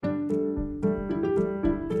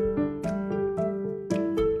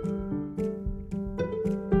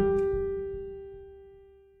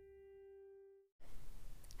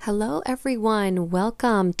Hello, everyone.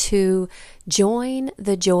 Welcome to Join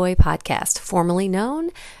the Joy podcast, formerly known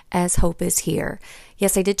as Hope is Here.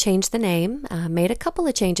 Yes, I did change the name, made a couple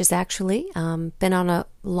of changes actually. Been on a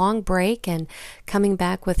long break and coming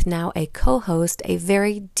back with now a co-host, a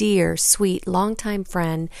very dear, sweet, longtime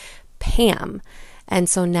friend, Pam. And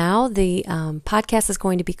so now the podcast is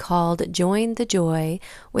going to be called Join the Joy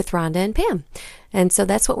with Rhonda and Pam. And so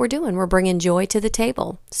that's what we're doing. We're bringing joy to the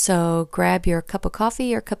table. So grab your cup of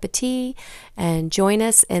coffee or cup of tea and join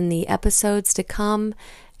us in the episodes to come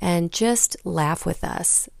and just laugh with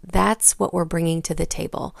us. That's what we're bringing to the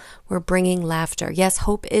table. We're bringing laughter. Yes,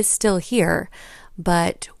 hope is still here,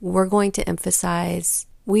 but we want to emphasize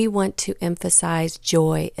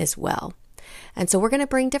joy as well. And so we're going to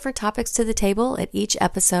bring different topics to the table at each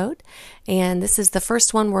episode. And this is the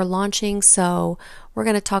first one we're launching. So we're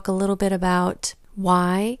going to talk a little bit about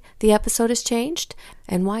why the episode has changed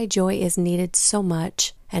and why joy is needed so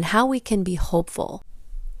much and how we can be hopeful,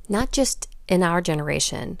 not just in our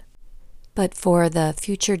generation, but for the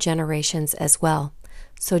future generations as well.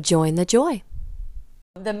 So join the joy.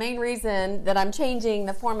 The main reason that I'm changing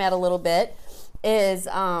the format a little bit is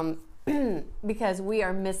because we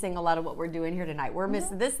are missing a lot of what we're doing here tonight. We're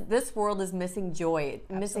missing this world is missing joy,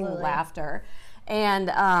 missing laughter. And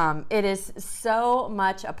it is so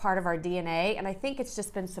much a part of our DNA, and I think it's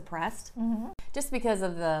just been suppressed just because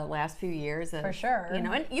of the last few years. And, for sure. You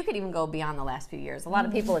know, and you could even go beyond the last few years. A lot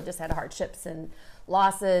of people have just had hardships and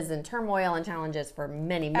losses and turmoil and challenges for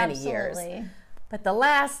many, many years. But the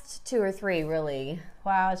last 2 or 3 really...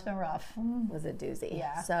 Wow, it's been rough. Was a doozy.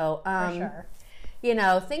 Yeah, so, for sure. You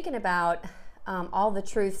know, thinking about all the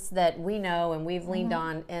truths that we know and we've leaned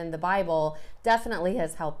on in the Bible definitely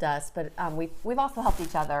has helped us, but we've also helped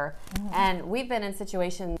each other. And we've been in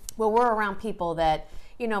situations where we're around people that,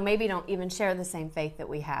 you know, maybe don't even share the same faith that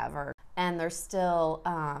we have, and they're still,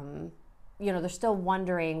 they're still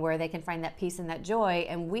wondering where they can find that peace and that joy,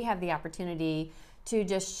 and we have the opportunity to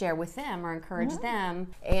just share with them or encourage them,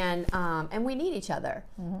 and we need each other.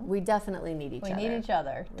 We definitely need each other. We need each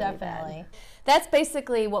other, really definitely. Bad. That's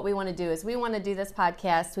basically what we want to do. Is we want to do this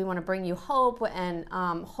podcast. We want to bring you hope, and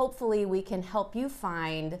hopefully we can help you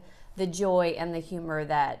find the joy and the humor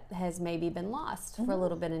that has maybe been lost for a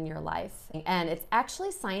little bit in your life. And it's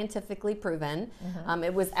actually scientifically proven.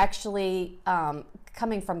 It was actually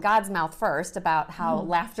coming from God's mouth first about how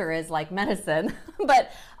laughter is like medicine.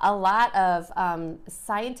 But a lot of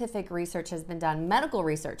scientific research has been done, medical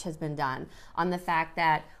research has been done on the fact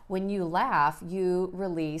that when you laugh, you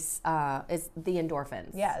release is the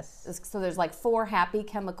endorphins. Yes. So there's like 4 happy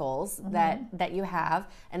chemicals that you have,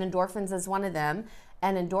 and endorphins is one of them.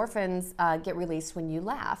 And endorphins get released when you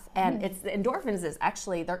laugh. And endorphins is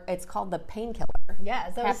actually, it's called the painkiller.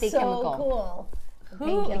 Yes, that was so chemical. Cool.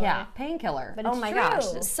 Painkiller. Yeah, painkiller. But it's my true.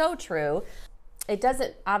 Gosh, it's so true. It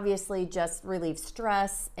doesn't obviously just relieve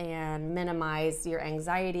stress and minimize your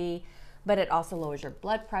anxiety, but it also lowers your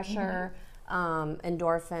blood pressure.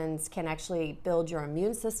 Endorphins can actually build your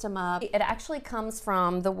immune system up. It actually comes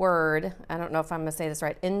from the word, I don't know if I'm going to say this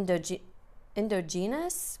right,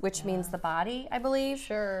 endogenous, which means the body, I believe.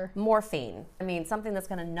 Sure. Morphine. I mean, something that's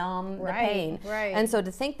going to numb the pain. Right. And so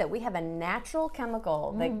to think that we have a natural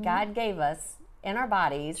chemical that God gave us in our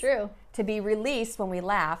bodies to be released when we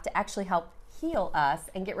laugh to actually help heal us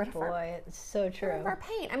and get rid of it's so true. Our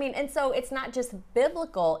pain. I mean, and so it's not just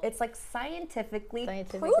biblical, it's like scientifically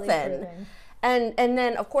proven. And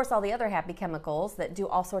then, of course, all the other happy chemicals that do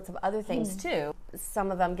all sorts of other things, too.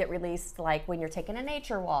 Some of them get released, like when you're taking a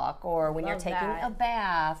nature walk or when you're taking a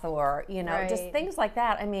bath or, just things like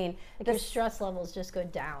that. I mean, your stress levels just go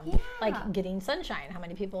down. Yeah. Like getting sunshine. How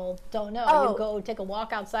many people don't know? You go take a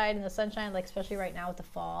walk outside in the sunshine, like especially right now with the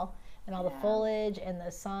fall and all the foliage and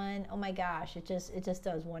the sun. Oh, my gosh. It just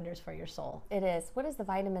does wonders for your soul. It is. What is the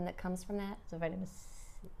vitamin that comes from that? It's a vitamin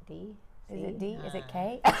D. Is it D? Is it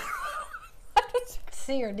K?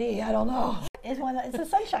 C or D, I don't know. It's the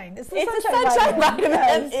sunshine. It's a sunshine vitamin.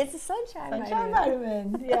 Yes. It's a sunshine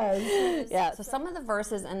vitamin. Yes. Yeah. So some of the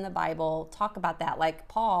verses in the Bible talk about that. Like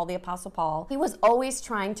Paul, the Apostle Paul, he was always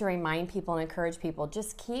trying to remind people and encourage people,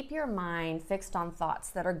 just keep your mind fixed on thoughts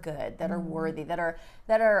that are good, that are worthy, that are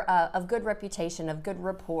of good reputation, of good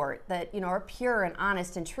report, that are pure and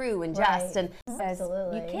honest and true and just. And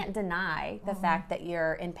absolutely, you can't deny the fact that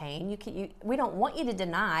you're in pain. We don't want you to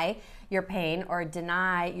deny your pain or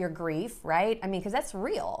deny your grief, right? I mean, because that's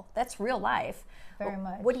real. That's real life. Very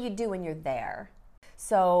much. What do you do when you're there?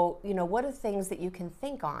 So, what are things that you can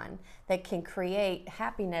think on that can create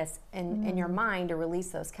happiness in your mind to release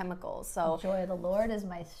those chemicals? So, the joy of the Lord is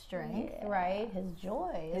my strength, right? His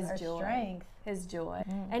joy is our strength. His joy.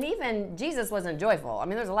 And even Jesus wasn't joyful. I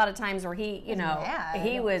mean, there's a lot of times where he,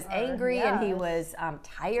 he was angry and he was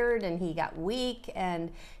tired and he got weak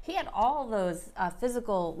and he had all those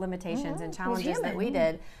physical limitations and challenges that we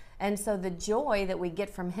did. And so the joy that we get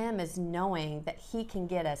from him is knowing that he can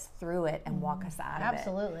get us through it and walk us out of it.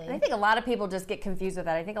 Absolutely. And I think a lot of people just get confused with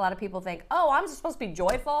that. I think a lot of people think, oh, I'm supposed to be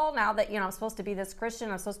joyful now that, I'm supposed to be this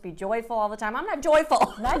Christian. I'm supposed to be joyful all the time. I'm not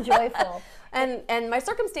joyful. Not joyful. and my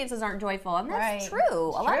circumstances aren't joyful. And that's true.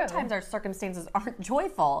 A lot of times our circumstances aren't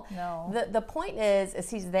joyful. No. The point is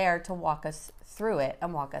he's there to walk us through it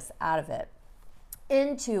and walk us out of it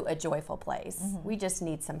into a joyful place. We just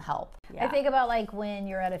need some help. I think about like when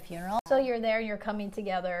you're at a funeral. So you're there and you're coming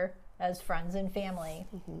together as friends and family.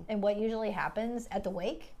 And what usually happens at the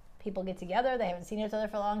wake, people get together, they haven't seen each other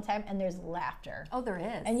for a long time, and there's laughter. Oh, there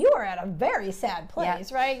is. And you are at a very sad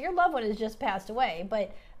place, right? Your loved one has just passed away,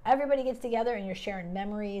 but everybody gets together and you're sharing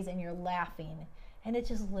memories and you're laughing. And it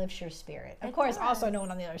just lifts your spirit. Of course, also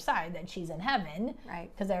knowing on the other side that she's in heaven,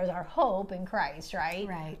 right? Because there's our hope in Christ, right?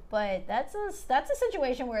 Right. But that's a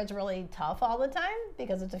situation where it's really tough all the time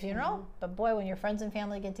because it's a funeral. But boy, when your friends and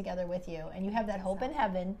family get together with you and you have that hope in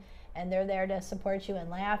heaven, and they're there to support you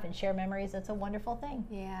and laugh and share memories, it's a wonderful thing.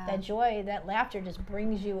 Yeah. That joy, that laughter, just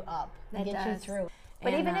brings you up and gets you through.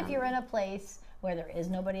 But even if you're in a place where there is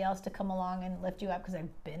nobody else to come along and lift you up, because I've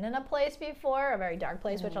been in a place before, a very dark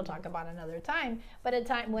place, which I'll talk about another time, but a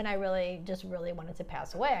time when I really wanted to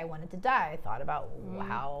pass away, I wanted to die. I thought about,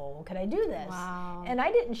 how could I do this? Wow. And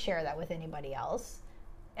I didn't share that with anybody else.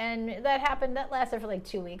 And that happened, that lasted for like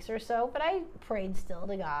 2 weeks or so, but I prayed still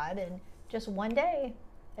to God, and just one day,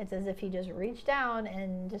 it's as if he just reached down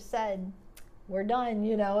and just said, we're done,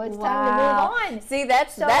 it's time to move on. See,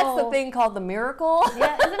 that's the thing called the miracle.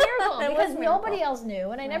 Yeah, it's a miracle because nobody else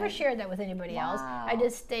knew, and I never shared that with anybody else. I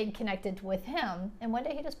just stayed connected with him, and one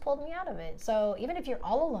day he just pulled me out of it. So even if you're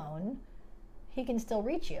all alone, he can still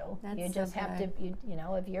reach you. You just have to,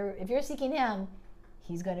 if you're seeking him,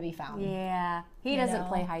 he's going to be found. Yeah, he doesn't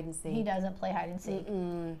play hide and seek. He doesn't play hide and seek.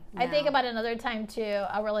 I think about another time too,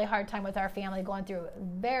 a really hard time with our family, going through a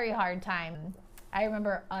very hard time. I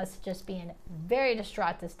remember us just being very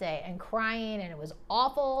distraught this day and crying, and it was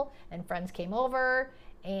awful, and friends came over,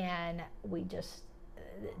 and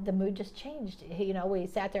the mood just changed. We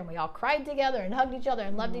sat there and we all cried together and hugged each other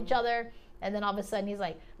and loved each other, and then all of a sudden he's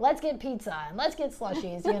like, let's get pizza and let's get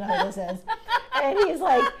slushies, who this is. And he's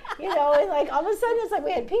like, and like all of a sudden it's like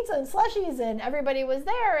we had pizza and slushies and everybody was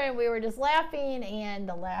there and we were just laughing, and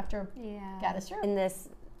the laughter got us through. In this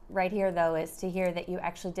right here, though, is to hear that you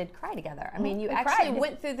actually did cry together. I mean, you actually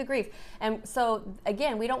went through the grief. And so,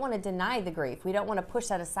 again, we don't want to deny the grief. We don't want to push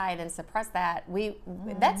that aside and suppress that.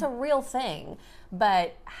 That's a real thing.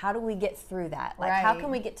 But how do we get through that? Like, how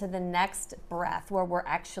can we get to the next breath where we're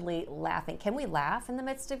actually laughing? Can we laugh in the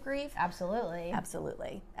midst of grief? Absolutely.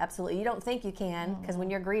 Absolutely. Absolutely. You don't think you can, because when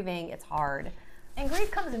you're grieving, it's hard. And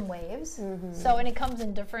grief comes in waves. So, and it comes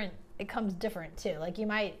different too. Like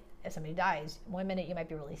if somebody dies, one minute you might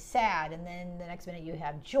be really sad, and then the next minute you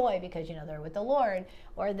have joy because they're with the Lord,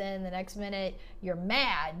 or then the next minute you're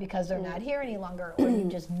mad because they're not here any longer, or you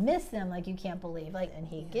just miss them like you can't believe. And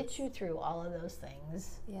he gets you through all of those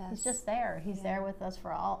things. Yes. He's just there. He's there with us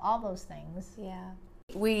for all those things. Yeah.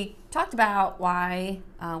 We talked about why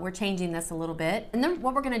we're changing this a little bit. And then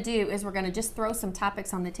what we're going to do is we're going to just throw some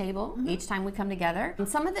topics on the table each time we come together. And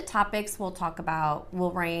some of the topics we'll talk about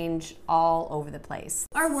will range all over the place.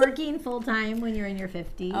 Are working full-time when you're in your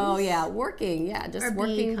 50s. Oh, yeah. Working. Yeah. Just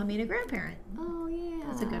working. Becoming a grandparent. Oh, yeah.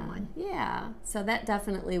 That's a good one. Yeah. So that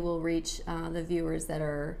definitely will reach the viewers that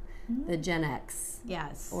are the Gen X.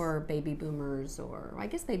 Yes. Or baby boomers, or I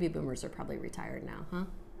guess baby boomers are probably retired now, huh?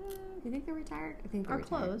 You think they're retired? I think they're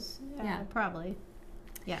retired. Close. Yeah, probably.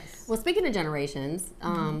 Yes. Well, speaking of generations,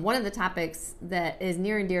 one of the topics that is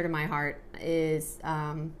near and dear to my heart is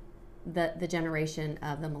the generation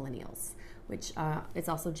of the millennials, which it's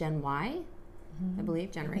also Gen Y, I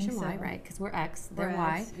believe, Generation Y, right? Because we're X, they're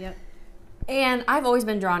Y. Yep. And I've always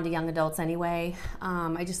been drawn to young adults anyway.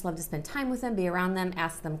 I just love to spend time with them, be around them,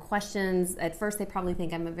 ask them questions. At first, they probably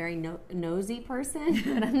think I'm a very nosy person,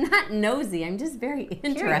 but I'm not nosy. I'm just very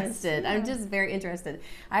interested. I'm just very interested.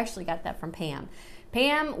 I actually got that from Pam.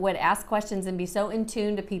 Pam would ask questions and be so in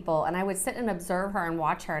tune to people, and I would sit and observe her and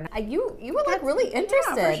watch her. And you were like really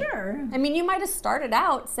interested. Yeah, for sure. I mean, you might have started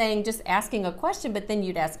out saying just asking a question, but then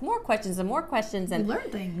you'd ask more questions and more questions, and You learn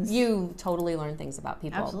things. You totally learn things about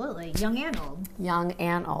people. Absolutely, young and old. Young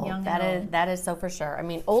and old. Young and old. That is so for sure. I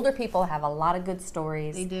mean, older people have a lot of good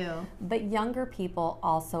stories. They do. But younger people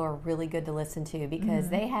also are really good to listen to because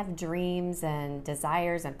they have dreams and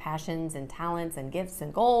desires and passions and talents and gifts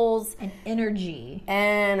and goals. And energy.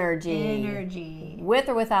 Energy. With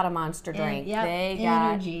or without a Monster drink. Yep, They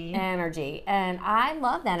got energy. energy. And I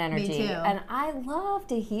love that energy. Me too. And I love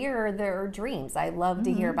to hear their dreams. I love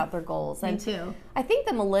to hear about their goals. Me And too. I think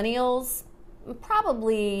the millennials,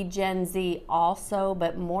 probably Gen Z also,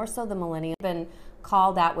 but more so the millennials, have been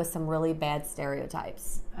called out with some really bad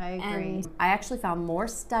stereotypes. I agree. And I actually found more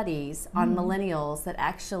studies on millennials that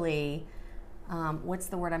actually, what's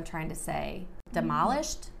the word I'm trying to say?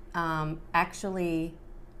 Demolished? Actually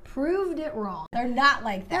Proved it wrong. They're not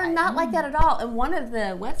like that. they're not like that at all. And one of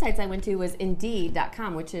the websites I went to was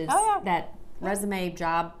Indeed.com, which is that resume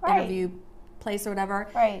job interview place or whatever.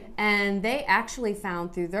 Right. And they actually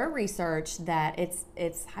found through their research that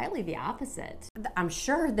it's highly the opposite. I'm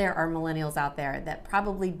sure there are millennials out there that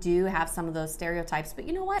probably do have some of those stereotypes, but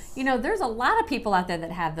you know what? You know, there's a lot of people out there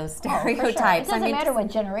that have those For sure. stereotypes. It doesn't matter what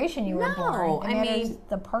generation you were born. It matters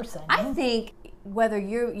the person. I think whether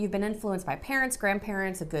you've been influenced by parents,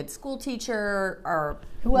 grandparents, a good school teacher, or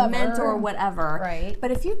Whoever. mentor, whatever. Right. But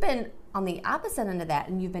if you've been on the opposite end of that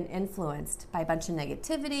and you've been influenced by a bunch of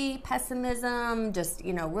negativity, pessimism, just,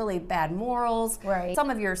 really bad morals, Right. some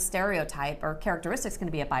of your stereotype or characteristics going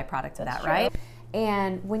to be a byproduct of that, true. right?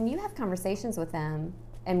 And when you have conversations with them,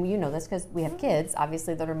 and you know this because we have kids,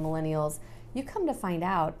 obviously, that are millennials, you come to find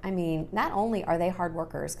out, I mean, not only are they hard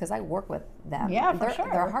workers, because I work with them. Yeah, for they're, sure.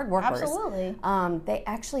 They're hard workers. Absolutely. They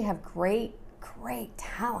actually have great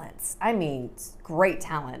talents. I mean, great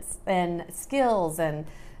talents and skills, and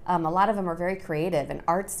a lot of them are very creative and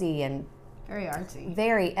artsy and Very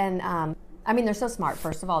artsy. I mean, they're so smart.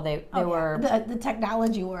 First of all, they were the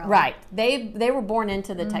technology world. right. They were born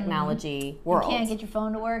into the technology world. You can't get your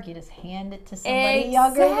phone to work. You just hand it to somebody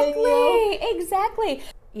younger than you. Exactly.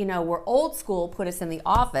 We're old school, put us in the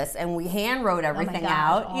office, and we hand wrote everything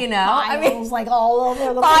out, All files, like all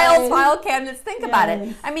over the file cabinets. Think about it.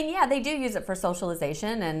 Yes. I mean, yeah, they do use it for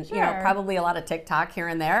socialization and, Sure. probably a lot of TikTok here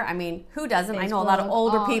and there. I mean, who doesn't? I know a lot of Facebook,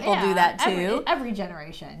 older people do that too. Every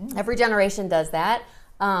generation. Every generation does that.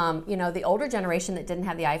 The older generation that didn't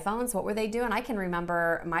have the iPhones, what were they doing? I can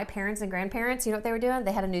remember my parents and grandparents, you know what they were doing?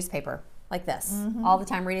 They had a newspaper like this all the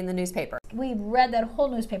time, reading the newspaper. We read that whole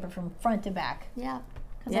newspaper from front to back. Yeah.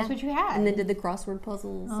 Because that's what you had. And then did the crossword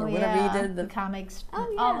puzzles or whatever yeah. you did. The comics. Oh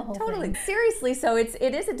yeah, all the whole totally. thing. Seriously, so it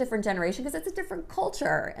is a different generation because it's a different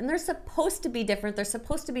culture, and they're supposed to be different. They're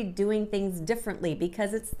supposed to be doing things differently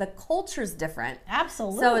because it's the culture's different.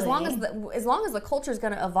 Absolutely. So as long as the culture is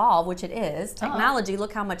going to evolve, which it is, technology.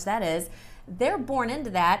 Look how much that is. They're born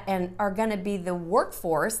into that and are going to be the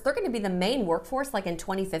workforce. They're going to be the main workforce, like in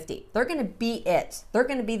 2050. They're going to be it. They're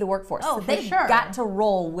going to be the workforce. Oh, so for they've sure. got to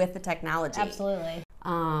roll with the technology. Absolutely.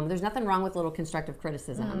 There's nothing wrong with a little constructive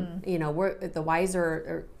criticism. We're the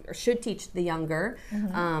wiser or should teach the younger,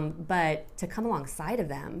 but to come alongside of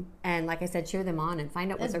them and, like I said, cheer them on and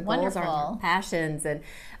find out what It's their goals are, wonderful. their passions. And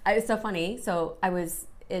it's so funny. So I was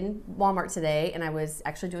in Walmart today, and I was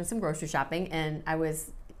actually doing some grocery shopping, and I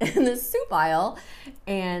was in the soup aisle,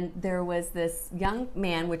 and there was this young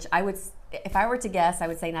man, which if I were to guess, I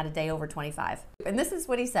would say not a day over 25. And this is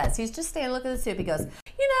what he says. He's just standing looking at the soup. He goes,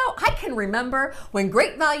 I can remember when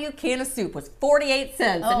Great Value can of soup was 48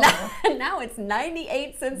 cents. And now it's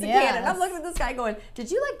 98 cents a can. And I'm looking at this guy going, did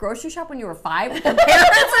you like grocery shop when you were 5 with your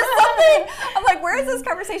parents or something? I'm like, where is this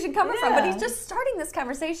conversation coming from? But he's just starting this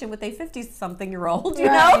conversation with a 50-something-year-old,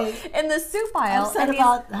 in the soup aisle. Upset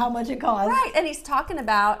about how much it costs. Right. And he's talking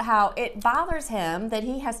about how it bothers him that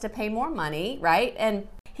he has to pay more money, right? And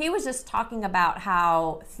he was just talking about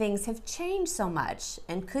how things have changed so much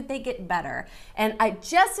and could they get better. And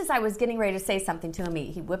just as I was getting ready to say something to him,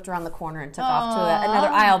 he whipped around the corner and took off to another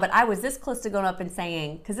aisle. But I was this close to going up and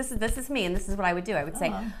saying, because this is me and this is what I would do. I would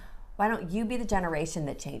say, why don't you be the generation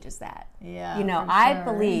that changes that? Yeah, I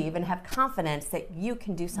believe and have confidence that you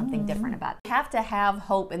can do something different about it. You have to have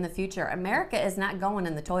hope in the future. America is not going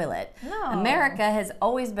in the toilet. No. America has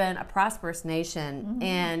always been a prosperous nation,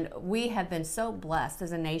 and we have been so blessed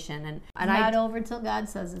as a nation. And not over till God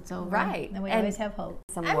says it's over. Right. And we And always have hope.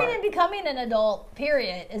 some I work. mean, and becoming an adult,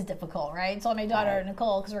 period, is difficult, right? So my daughter,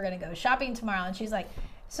 Nicole, because we're going to go shopping tomorrow, and she's like,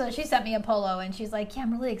 So she sent me a polo, and she's like, yeah,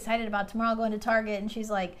 I'm really excited about tomorrow going to Target. And she's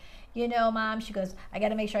like, you know, Mom, she goes, I got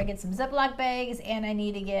to make sure I get some Ziploc bags, and I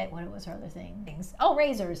need to get, what was her other thing? Oh,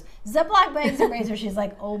 razors. Ziploc bags and razors. She's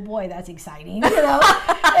like, oh, boy, that's exciting, you know?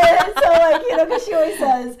 And so, like, you know, because she always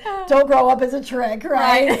says, don't grow up as a trick,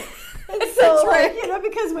 right? And so, like, you know,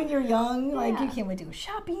 because when you're young, like, you can't wait to go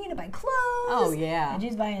shopping and buy clothes. Oh, yeah. And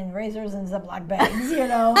she's buying razors and Ziploc bags, you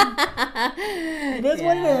know. It is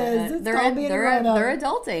what it is. It's called being a grown-up. They're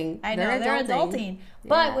adulting. I know, they're adulting.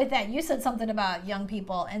 But with that, you said something about young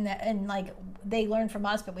people and like they learn from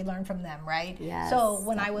us, but we learn from them, right? Yes. So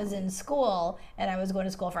when I was in school and I was going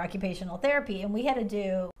to school for occupational therapy, and we had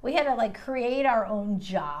to like create our own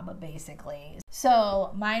job basically.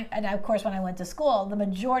 So and of course when I went to school, the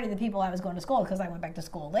majority of the people I was going to school, because I went back to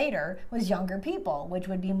school later, was younger people, which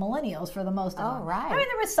would be millennials for the most of them. Right. I mean,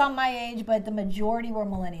 there was some my age, but the majority were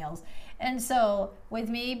millennials. And so with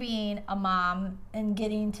me being a mom and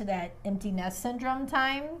getting to that empty nest syndrome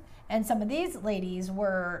time, and some of these ladies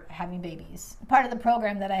were having babies. Part of the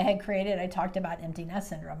program that I had created, I talked about empty nest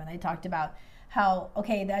syndrome, and I talked about how,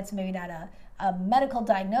 okay, that's maybe not a medical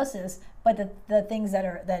diagnosis, but the things that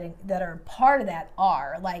are part of that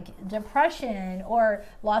are like depression or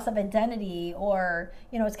loss of identity, or,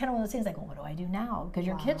 you know, it's kind of one of those things like, well, what do I do now? Because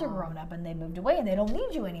your kids are grown up and they moved away and they don't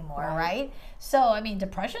need you anymore, right? So, I mean,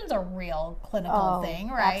 depression's a real clinical thing,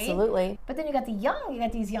 right? Absolutely. But then you got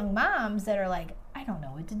these young moms that are like, I don't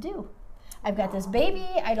know what to do. I've got this baby,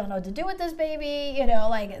 I don't know what to do with this baby, you know,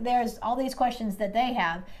 like there's all these questions that they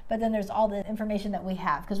have, but then there's all the information that we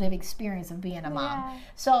have because we have experience of being a mom. Yeah.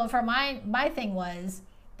 So for my thing was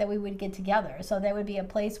that we would get together. So there would be a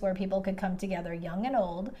place where people could come together, young and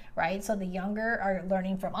old, right? So the younger are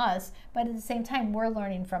learning from us, but at the same time, we're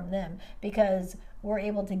learning from them because we're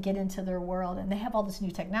able to get into their world, and they have all this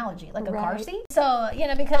new technology, like a car seat. So, you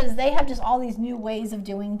know, because they have just all these new ways of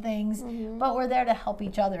doing things, but we're there to help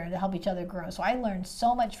each other and to help each other grow. So I learned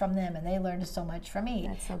so much from them, and they learned so much from me.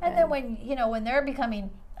 That's so good. And then when they're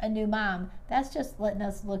becoming a new mom, that's just letting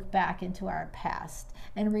us look back into our past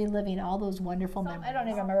and reliving all those wonderful memories. I don't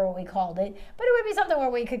even remember what we called it, but it would be something where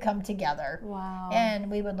we could come together. Wow.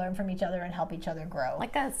 And we would learn from each other and help each other grow.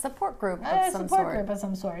 Like a support group of some sort. Group of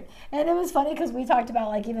some sort. And it was funny because we talked about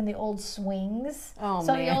like even the old swings. Oh,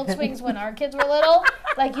 so man. the old swings when our kids were little,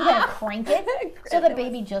 like you had to crank it so the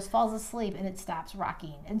baby just falls asleep and it stops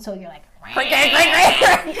rocking. And so you're like, crank. And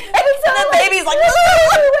so the baby's like,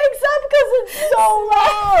 he wakes up because it's so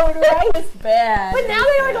loud, right? It's bad. But now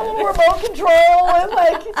they have like a little remote control and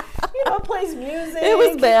like, you know, plays music. It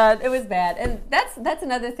was bad. And that's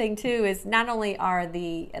another thing too, is not only are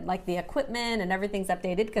the equipment and everything's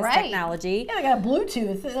updated because technology. Yeah, they got a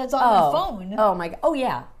Bluetooth that's on their phone. Oh my god. Oh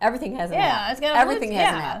yeah. Everything has an app. It's got everything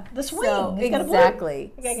has an app. The swing. So, it's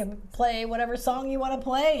exactly. You can play whatever song you want to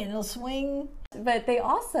play and it'll swing. But they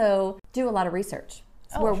also do a lot of research.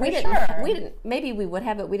 Where we didn't, maybe we would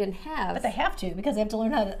have it, we didn't have. But they have to, because they have to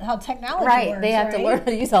learn how technology works. They have to learn how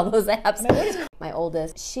to use all those apps. My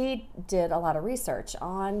oldest, she did a lot of research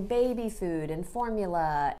on baby food and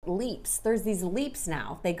formula, leaps. There's these leaps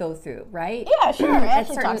now they go through, right? Yeah, sure.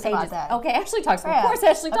 Ashley talks about that. Okay, Ashley talks about, of course,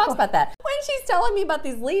 Ashley talks about that. When she's telling me about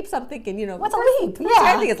these leaps, I'm thinking, you know, what's a leap? Yeah.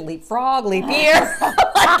 I think it's leapfrog, leap year. I'm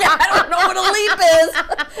like, I don't know what a leap is.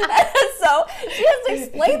 And so she has to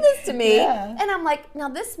explain this to me. Yeah. And I'm like, now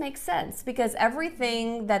this makes sense, because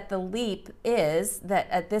everything that the leap is, that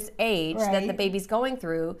at this age that the baby's going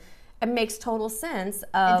through, it makes total sense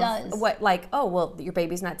of what, like, oh, well, your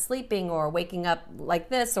baby's not sleeping or waking up like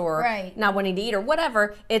this or not wanting to eat or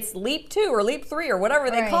whatever. It's leap 2 or leap 3 or whatever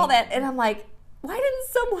they call that. And I'm like, why didn't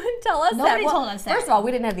someone tell us that? Nobody told us that. First of all, we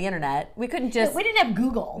didn't have the internet. We couldn't just... We didn't have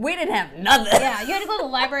Google. We didn't have nothing. Yeah, you had to go to the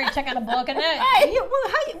library and check out a book. And then, they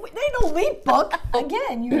know leap book.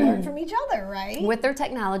 Again, you learn from each other, right? With their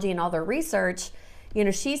technology and all their research, you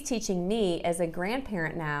know, she's teaching me as a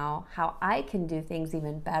grandparent now how I can do things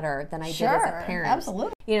even better than I did as a parent.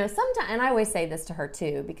 Absolutely. You know, sometimes, and I always say this to her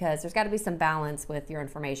too, because there's got to be some balance with your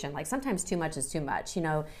information. Like sometimes too much is too much. You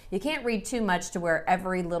know, you can't read too much to where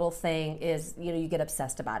every little thing is, you know, you get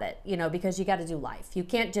obsessed about it, you know, because you got to do life. You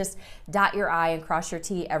can't just dot your I and cross your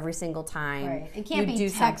T every single time. Right. It can't you be do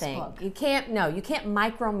textbook. Something. You can't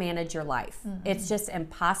micromanage your life. Mm-hmm. It's just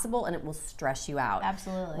impossible, and it will stress you out.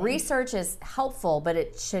 Absolutely. Research is helpful, but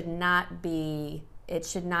it should not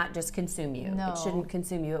just consume you. No. It shouldn't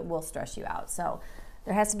consume you. It will stress you out. So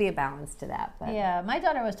there has to be a balance to that. But. Yeah, my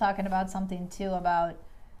daughter was talking about something too about,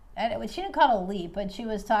 and she didn't call it a leap, but she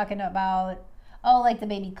was talking about, like the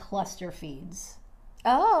baby cluster feeds.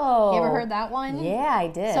 Oh. You ever heard that one? Yeah, I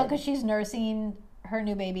did. So, because she's nursing her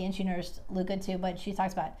new baby, and she nursed Luca too, but she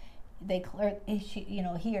talks about,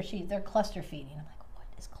 he or she, they're cluster feeding. I'm like, what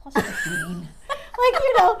is cluster feeding?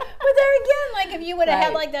 But there again, like if you would have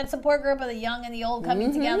had like that support group of the young and the old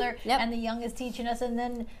coming together, and the young is teaching us, and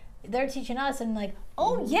then they're teaching us, and like,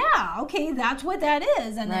 oh yeah, okay, that's what that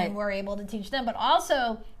is, and then we're able to teach them. But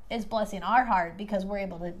also, it's blessing our heart because we're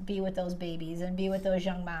able to be with those babies and be with those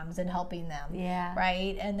young moms and helping them. Yeah.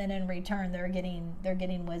 Right. And then in return, they're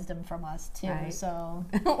getting wisdom from us too. Right. So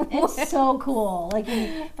it's so cool. Like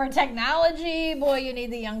for technology, boy, you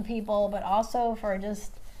need the young people, but also for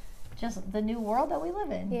just the new world that we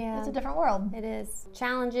live in. Yeah. It's a different world. It is.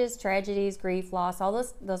 Challenges, tragedies, grief, loss, all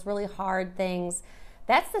those really hard things.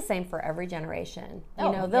 That's the same for every generation.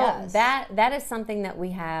 That is something that we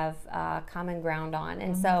have common ground on.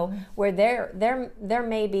 And so where they're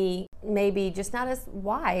maybe just not as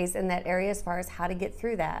wise in that area as far as how to get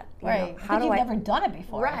through that. Right. Because you've never done it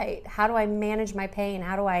before. Right. How do I manage my pain?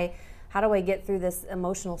 How do I get through this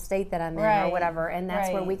emotional state that I'm in or whatever? And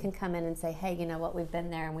that's where we can come in and say, hey, you know what, we've been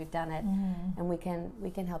there and we've done it, and we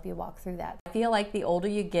can help you walk through that. I feel like the older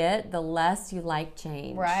you get, the less you like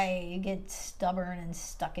change. Right, you get stubborn and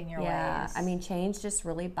stuck in your ways. I mean, change just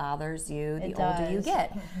really bothers you the older you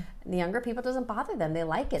get. The younger people, doesn't bother them. They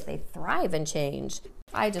like it. They thrive in change.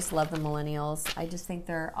 I just love the millennials. I just think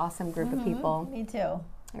they're an awesome group of people. Me too.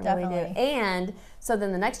 I really do. And so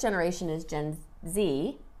then the next generation is Gen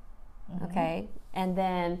Z. Okay, and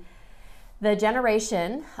then the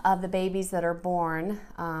generation of the babies that are born,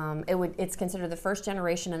 it's considered the first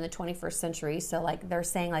generation in the 21st century. So like they're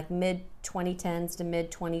saying like mid 2010s to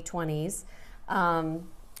mid 2020s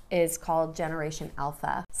is called Generation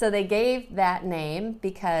Alpha. So they gave that name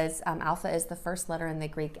because Alpha is the first letter in the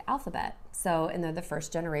Greek alphabet. So, and they're the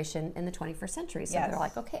first generation in the 21st century. So they're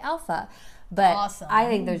like, okay, Alpha. But awesome. I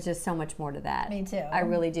think there's just so much more to that. Me too. I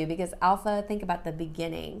really do. Because Alpha, think about the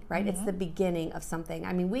beginning, right? It's the beginning of something.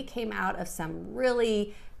 I mean, we came out of some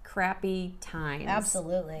really crappy times.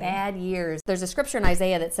 Absolutely. Bad years. There's a scripture in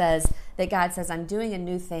Isaiah that says, that God says, I'm doing a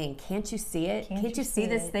new thing. Can't you see it? Can't you see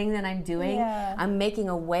this thing that I'm doing? Yeah. I'm making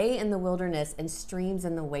a way in the wilderness and streams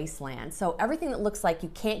in the wasteland. So everything that looks like you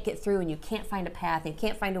can't get through and you can't find a path and you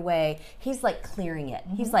can't find a way, he's like clearing it.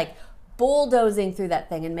 He's like bulldozing through that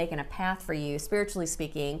thing and making a path for you, spiritually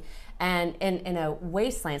speaking. And in a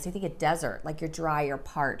wasteland, so you think a desert, like you're dry, you're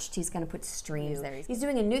parched, he's going to put streams there. He's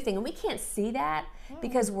doing a new thing. And we can't see that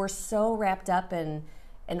because we're so wrapped up in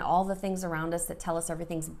all the things around us that tell us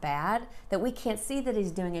everything's bad that we can't see that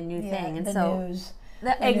he's doing a new thing. And so news.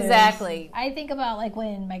 Exactly. I think about like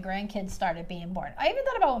when my grandkids started being born. I even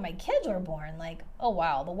thought about when my kids were born, like, oh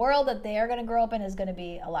wow, the world that they are going to grow up in is going to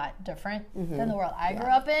be a lot different than the world I grew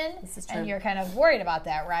up in. This is true. And you're kind of worried about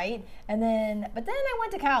that, right? But then I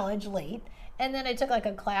went to college late, and then I took like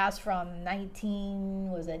a class from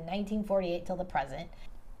 1948 till the present.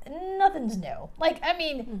 Nothing's new. Like, I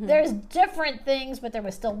mean, there's different things, but there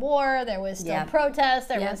was still war, there was still protests,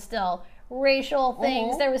 there was still racial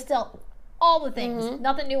things, there was still all the things.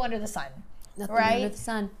 Nothing new under the sun. Nothing new under the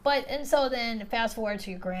sun. And so then fast forward to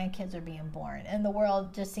your grandkids are being born, and the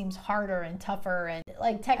world just seems harder and tougher, and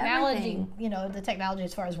like technology, the technology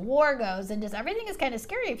as far as war goes, and just everything is kind of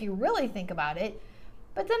scary if you really think about it.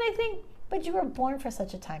 But then I think, but you were born for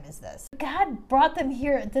such a time as this. God brought them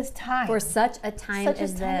here at this time. For such a time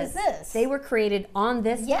as this. They were created on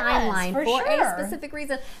this timeline for a specific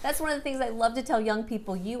reason. That's one of the things I love to tell young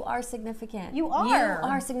people. You are significant. You are. You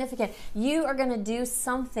are significant. You are going to do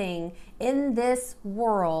something in this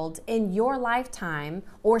world in your lifetime,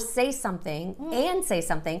 or say something and say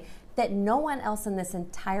something that no one else in this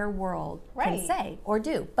entire world can say or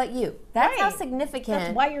do but you. That's how significant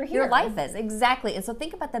That's why you're here. Your life is. Exactly. And so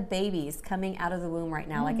think about the babies coming out of the womb right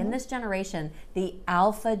now. Like in this generation, the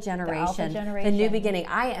Alpha generation, the new beginning.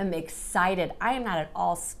 I am excited. I am not at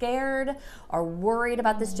all scared or worried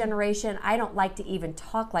about this generation. I don't like to even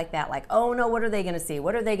talk like that. Like, oh no, what are they going to see?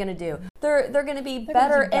 What are they going to do? They're going to be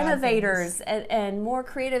better innovators and more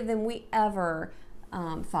creative than we ever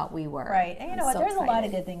thought we were. Right. And you know what? There's a lot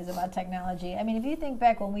of good things about technology. I mean, if you think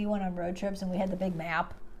back when we went on road trips and we had the big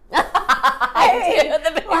map. The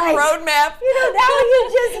big road map. Now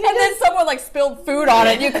and then someone like spilled food on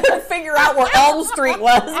it. You couldn't figure out where Elm Street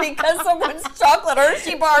was because someone's chocolate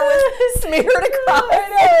Hershey bar was smeared across.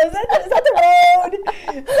 Is that the road?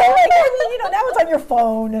 So now it's on your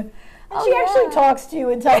phone. And she actually talks to you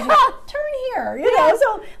and tells you, turn here,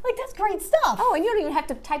 so like that's great stuff. Oh, and you don't even have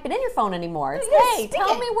to type it in your phone anymore. It's, hey,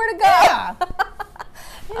 tell me where to go.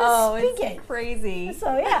 Oh, speak it's it. crazy.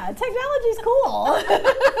 So yeah, technology's cool,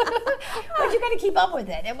 but you got to keep up with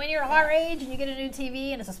it. And when you're our age and you get a new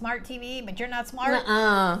TV and it's a smart TV, but you're not smart,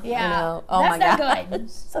 I know. Oh that's my not God. good.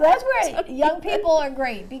 So that's where young people are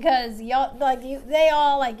great because y'all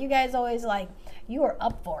you guys always you are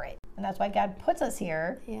up for it, and that's why God puts us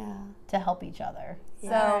here to help each other.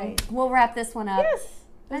 So we'll wrap this one up. Yes,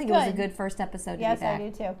 I think it was a good first episode to be Yes, back. I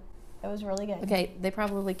do too. It was really good. Okay, they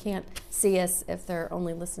probably can't see us if they're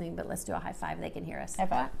only listening, but let's do a high five. They can hear us. High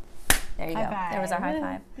five. There you go. There was our high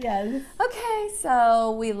five. Yes. Okay,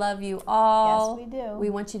 so we love you all. Yes, we do. We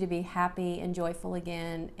want you to be happy and joyful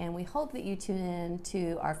again, and we hope that you tune in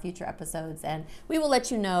to our future episodes, and we will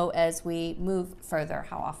let you know as we move further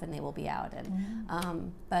how often they will be out.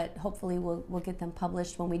 And but hopefully we'll get them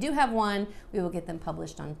published. When we do have one, we will get them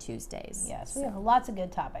published on Tuesdays. Yes, we have lots of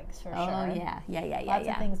good topics for sure. Oh yeah. Lots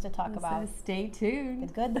of things to talk about. So stay tuned.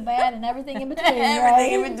 The good, the bad, and everything in between.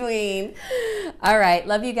 Everything right? in between. All right,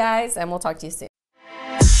 love you guys, and we'll talk to you soon.